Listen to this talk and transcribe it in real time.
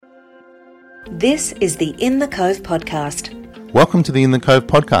This is the In the Cove podcast. Welcome to the In the Cove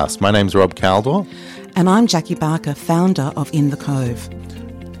podcast. My name's Rob Caldor. And I'm Jackie Barker, founder of In the Cove.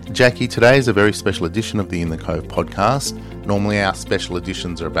 Jackie, today is a very special edition of the In the Cove podcast. Normally our special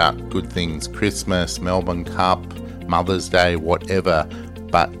editions are about good things, Christmas, Melbourne Cup, Mother's Day, whatever.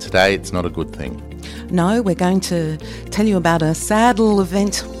 But today it's not a good thing. No, we're going to tell you about a sad little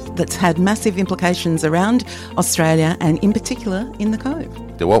event that's had massive implications around Australia and in particular in the Cove.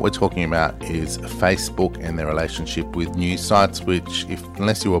 What we're talking about is Facebook and their relationship with news sites, which,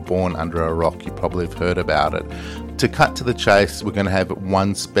 unless you were born under a rock, you probably have heard about it. To cut to the chase, we're going to have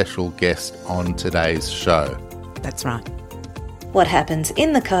one special guest on today's show. That's right. What happens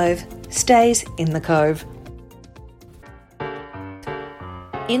in the Cove stays in the Cove.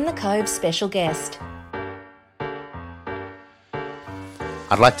 In the Cove special guest.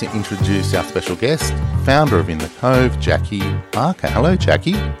 I'd like to introduce our special guest, founder of In the Cove, Jackie Barker. Hello,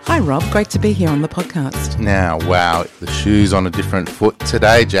 Jackie. Hi, Rob. Great to be here on the podcast. Now, wow, the shoe's on a different foot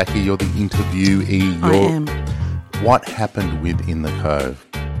today. Jackie, you're the interviewee. I am. What happened with In the Cove?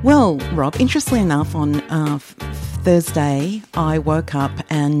 Well, Rob, interestingly enough, on Thursday, I woke up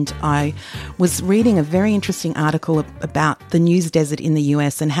and I was reading a very interesting article about the news desert in the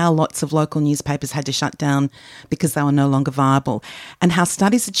US and how lots of local newspapers had to shut down because they were no longer viable, and how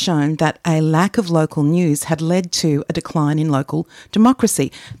studies had shown that a lack of local news had led to a decline in local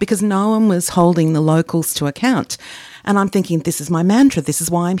democracy because no one was holding the locals to account. And I'm thinking, this is my mantra. This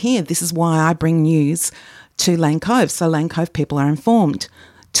is why I'm here. This is why I bring news to Lane Cove, so Lane Cove people are informed.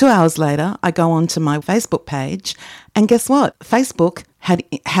 2 hours later, I go onto my Facebook page and guess what? Facebook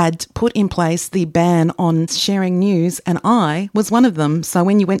had put in place the ban on sharing news and I was one of them. So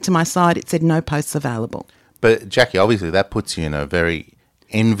when you went to my site, it said no posts available. But Jackie, obviously that puts you in a very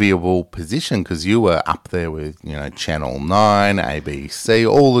enviable position because you were up there with, Channel 9, ABC,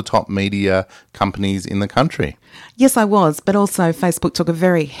 all the top media companies in the country. Yes, I was, but also Facebook took a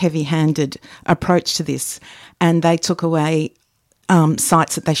very heavy-handed approach to this and they took away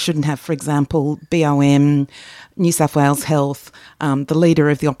sites that they shouldn't have. For example, BOM, New South Wales Health, the leader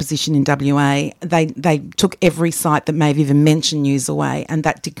of the opposition in WA, they took every site that may have even mentioned news away, and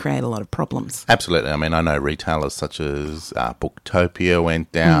that did create a lot of problems. Absolutely. I mean, I know retailers such as Booktopia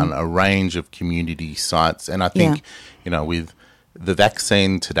went down, a range of community sites, and I think, with the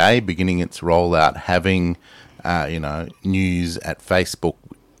vaccine today beginning its rollout, having, news at Facebook,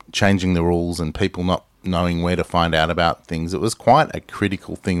 changing the rules and people not knowing where to find out about things, it was quite a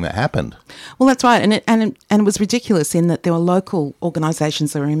critical thing that happened. Well, that's right, and it was ridiculous in that there were local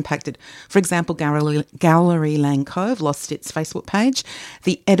organisations that were impacted. For example, Gallery Lane Cove lost its Facebook page.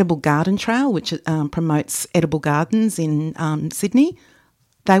 The Edible Garden Trail, which promotes edible gardens in Sydney,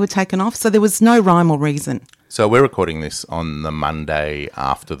 they were taken off. So there was no rhyme or reason. So we're recording this on the Monday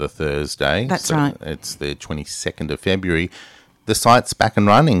after the Thursday. That's right. It's the 22nd of February. The site's back and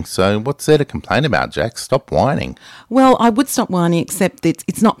running, so what's there to complain about, Jack? Stop whining. Well, I would stop whining, except that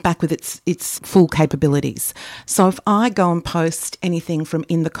it's not back with its full capabilities. So if I go and post anything from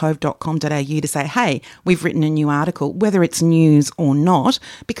inthecove.com.au to say, hey, we've written a new article, whether it's news or not,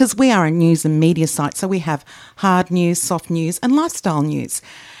 because we are a news and media site, so we have hard news, soft news and lifestyle news.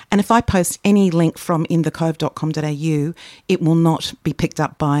 And if I post any link from inthecove.com.au, it will not be picked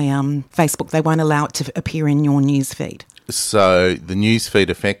up by Facebook. They won't allow it to appear in your news feed. So the news feed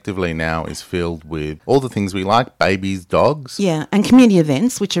effectively now is filled with all the things we like, babies, dogs. Yeah, and community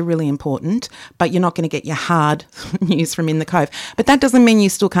events, which are really important, but you're not going to get your hard news from In the Cove. But that doesn't mean you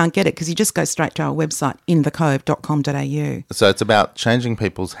still can't get it because you just go straight to our website, inthecove.com.au. So it's about changing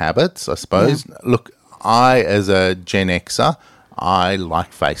people's habits, I suppose. Yeah. Look, I, as a Gen Xer, I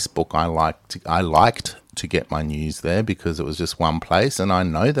like Facebook. I liked to get my news there because it was just one place, and I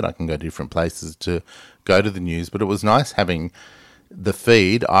know that I can go to different places to go to the news, but it was nice having the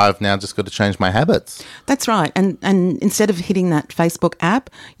feed. I've now just got to change my habits. That's right. And instead of hitting that Facebook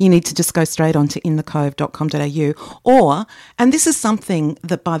app, you need to just go straight on to inthecove.com.au or, and this is something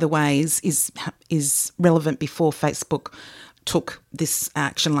that, by the way, is relevant before Facebook took this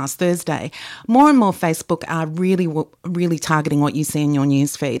action last Thursday, more and more Facebook are really targeting what you see in your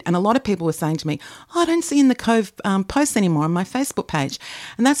news feed. And a lot of people were saying to me, I don't see In the Cove posts anymore on my Facebook page.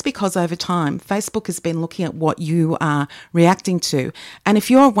 And that's because over time, Facebook has been looking at what you are reacting to. And if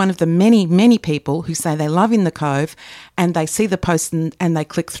you're one of the many, many people who say they love In the Cove and they see the post and they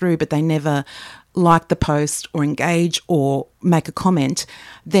click through, but they never like the post or engage or make a comment,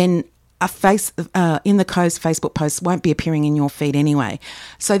 then In the Cove's Facebook post won't be appearing in your feed anyway.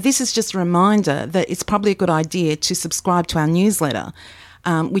 So this is just a reminder that it's probably a good idea to subscribe to our newsletter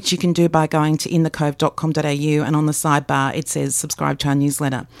which you can do by going to inthecove.com.au, and on the sidebar it says subscribe to our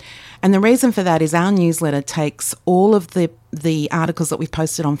newsletter. And the reason for that is our newsletter takes all of the articles that we've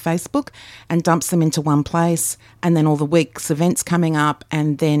posted on Facebook and dumps them into one place, and then all the week's events coming up,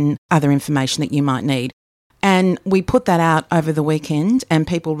 and then other information that you might need. And we put that out over the weekend, and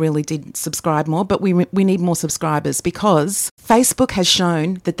people really did subscribe more, but we need more subscribers, because Facebook has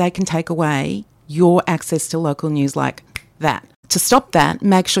shown that they can take away your access to local news like that. To stop that,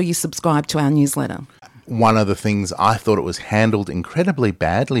 make sure you subscribe to our newsletter. One of the things, I thought it was handled incredibly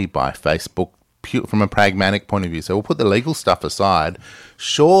badly by Facebook from a pragmatic point of view. So we'll put the legal stuff aside.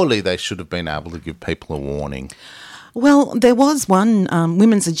 Surely they should have been able to give people a warning. Well, there was one,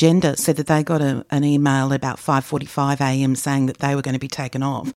 Women's Agenda said that they got an email about 5:45am saying that they were going to be taken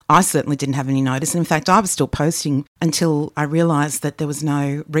off. I certainly didn't have any notice. In fact, I was still posting until I realised that there was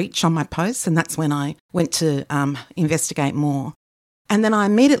no reach on my posts, and that's when I went to investigate more. And then I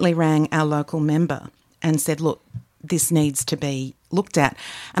immediately rang our local member and said, look, this needs to be looked at.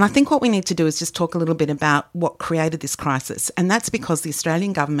 And I think what we need to do is just talk a little bit about what created this crisis. And that's because the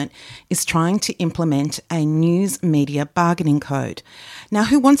Australian government is trying to implement a news media bargaining code. Now,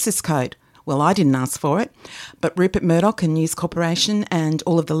 who wants this code? Well, I didn't ask for it, but Rupert Murdoch and News Corporation and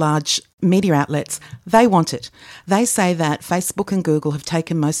all of the large media outlets, they want it. They say that Facebook and Google have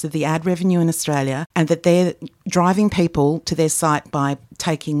taken most of the ad revenue in Australia, and that they're driving people to their site by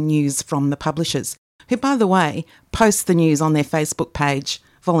taking news from the publishers, who, by the way, post the news on their Facebook page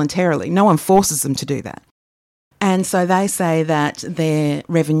voluntarily. No one forces them to do that. And so they say that their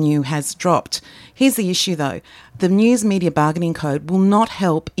revenue has dropped. Here's the issue, though. The News Media Bargaining Code will not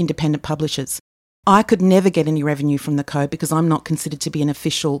help independent publishers. I could never get any revenue from the code because I'm not considered to be an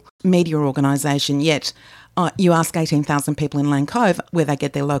official media organisation yet. You ask 18,000 people in Lane Cove where they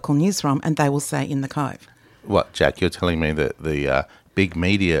get their local news from, and they will say In the Cove. What, Jack, you're telling me that the big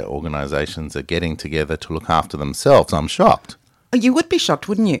media organisations are getting together to look after themselves? I'm shocked. You would be shocked,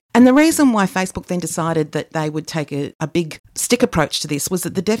 wouldn't you? And the reason why Facebook then decided that they would take a big stick approach to this was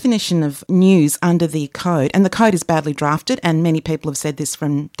that the definition of news under the code, and the code is badly drafted, and many people have said this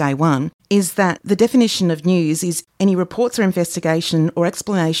from day one, is that the definition of news is any reports or investigation or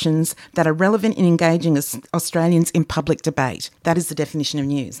explanations that are relevant in engaging Australians in public debate. That is the definition of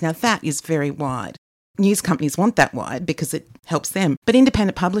news. Now, that is very wide. News companies want that wide because it helps them. But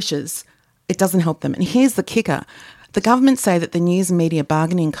independent publishers, it doesn't help them. And here's the kicker. The government say that the News Media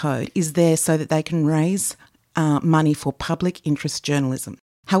Bargaining Code is there so that they can raise money for public interest journalism.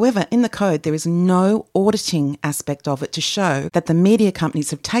 However, in the code, there is no auditing aspect of it to show that the media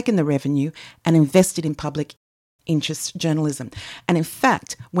companies have taken the revenue and invested in public interest journalism. And in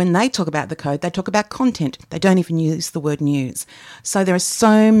fact, when they talk about the code, they talk about content. They don't even use the word news. So there are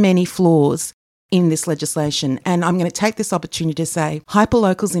so many flaws in this legislation. And I'm going to take this opportunity to say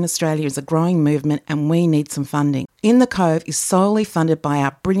hyperlocals in Australia is a growing movement and we need some funding. In the Cove is solely funded by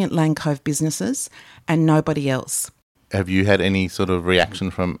our brilliant Lane Cove businesses and nobody else. Have you had any sort of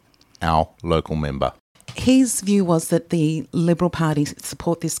reaction from our local member? His view was that the Liberal Party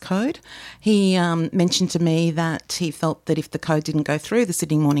support this code. He mentioned to me that he felt that if the code didn't go through, the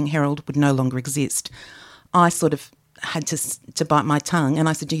Sydney Morning Herald would no longer exist. I sort of had to bite my tongue, and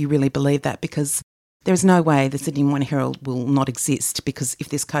I said, do you really believe that? Because there's no way the Sydney Morning Herald will not exist because if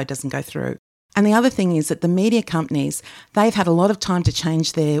this code doesn't go through. And the other thing is that the media companies, they've had a lot of time to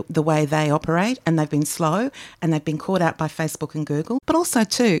change the way they operate, and they've been slow and they've been caught out by Facebook and Google. But also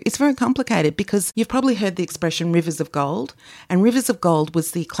too, it's very complicated because you've probably heard the expression rivers of gold, and rivers of gold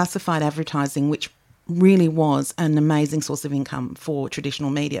was the classified advertising which really was an amazing source of income for traditional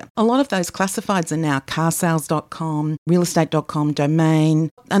media. A lot of those classifieds are now carsales.com, realestate.com, Domain,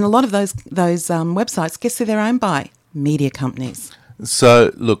 and a lot of those websites, guess who they're owned by? Media companies.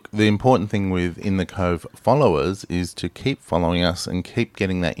 So, look, the important thing with In the Cove followers is to keep following us and keep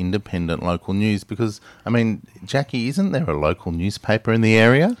getting that independent local news because, I mean, Jackie, isn't there a local newspaper in the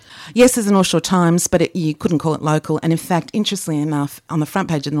area? Yes, there's the North Shore Times, but you couldn't call it local. And in fact, interestingly enough, on the front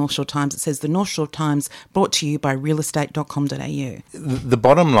page of the North Shore Times, it says the North Shore Times brought to you by realestate.com.au. The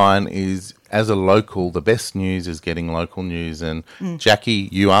bottom line is, as a local, the best news is getting local news. And Jackie,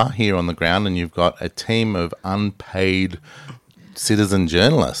 you are here on the ground and you've got a team of unpaid citizen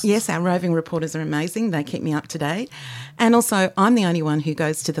journalists. Yes, our roving reporters are amazing. They keep me up to date. And also, I'm the only one who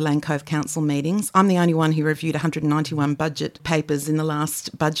goes to the Lane Cove Council meetings. I'm the only one who reviewed 191 budget papers in the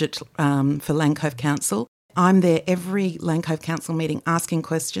last budget for Lane Cove Council. I'm there every Lane Cove Council meeting asking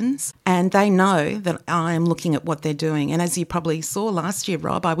questions, and they know that I am looking at what they're doing. And as you probably saw last year,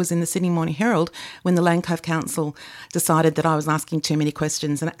 Rob, I was in the Sydney Morning Herald when the Lane Cove Council decided that I was asking too many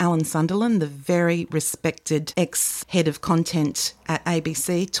questions. And Alan Sunderland, the very respected ex-head of content at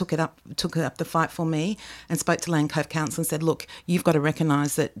ABC, took it up the fight for me and spoke to Lane Cove Council and said, look, you've got to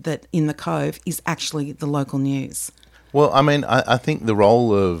recognise that In the Cove is actually the local news. Well, I mean, I think the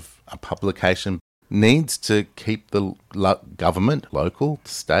role of a publication needs to keep the government, local,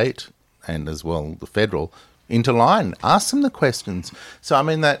 state, and as well the federal, into line. Ask them the questions. So, I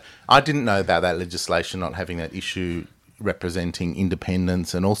mean, that I didn't know about that legislation, not having that issue representing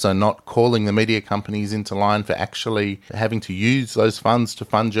independence, and also not calling the media companies into line for actually having to use those funds to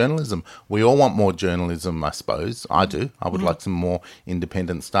fund journalism. We all want more journalism, I suppose. I do. I would like some more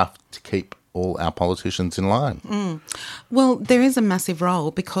independent stuff to keep all our politicians in line. Well, there is a massive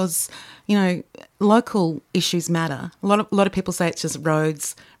role because, you know, local issues matter. A lot of people say it's just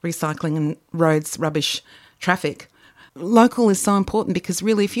roads, recycling and roads, rubbish, traffic. Local is so important because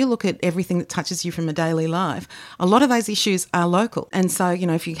really if you look at everything that touches you from a daily life, a lot of those issues are local. And so, you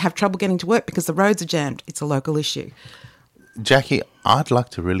know, if you have trouble getting to work because the roads are jammed, it's a local issue. Jackie, I'd like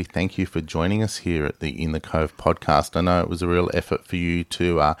to really thank you for joining us here at the In the Cove podcast. I know it was a real effort for you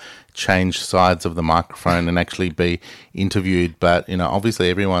to change sides of the microphone and actually be interviewed, but, you know, obviously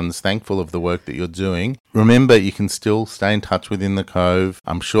everyone's thankful of the work that you're doing. Remember, you can still stay in touch with In the Cove.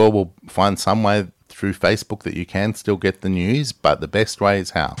 I'm sure we'll find some way through Facebook that you can still get the news, but the best way is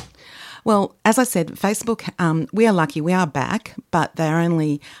how? Well, as I said, Facebook, we are lucky, we are back, but they're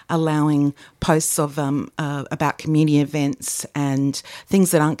only allowing posts of about community events and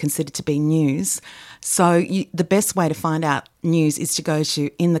things that aren't considered to be news. So the best way to find out news is to go to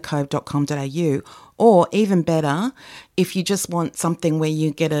inthecove.com.au, or even better, if you just want something where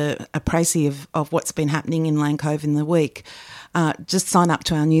you get a précis of what's been happening in Lane Cove in the week, just sign up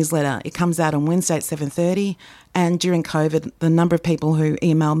to our newsletter. It comes out on Wednesday at 7:30, and during COVID, the number of people who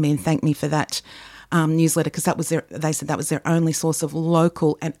emailed me and thanked me for that newsletter, because they said that was their only source of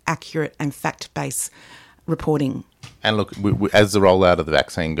local and accurate and fact-based reporting. And look, as the rollout of the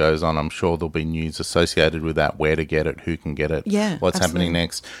vaccine goes on, I'm sure there'll be news associated with that, where to get it, who can get it, what's happening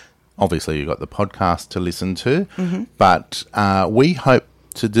next. Obviously, you've got the podcast to listen to, but we hope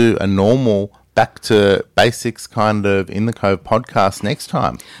to do a normal back to basics kind of In the Cove podcast next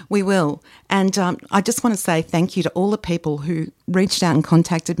time. We will. And I just want to say thank you to all the people who reached out and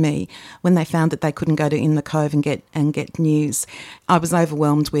contacted me when they found that they couldn't go to In the Cove and get news. I was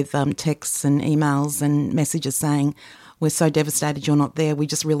overwhelmed with texts and emails and messages saying, we're so devastated you're not there. We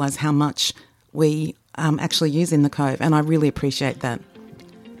just realise how much we actually use In the Cove, and I really appreciate that.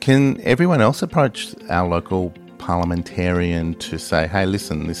 Can everyone else approach our local parliamentarian to say, hey,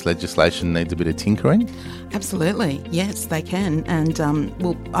 listen, this legislation needs a bit of tinkering? Absolutely. Yes, they can. And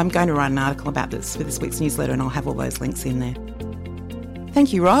I'm going to write an article about this for this week's newsletter, and I'll have all those links in there.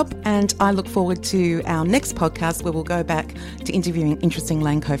 Thank you, Rob. And I look forward to our next podcast where we'll go back to interviewing interesting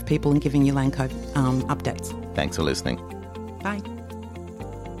Lane Cove people and giving you Lane Cove updates. Thanks for listening. Bye.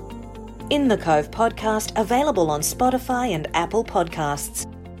 In the Cove podcast, available on Spotify and Apple Podcasts.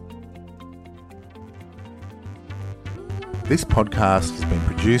 This podcast has been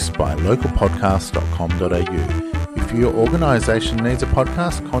produced by localpodcast.com.au. If your organisation needs a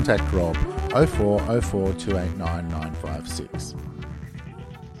podcast, contact Rob 0404 289 956.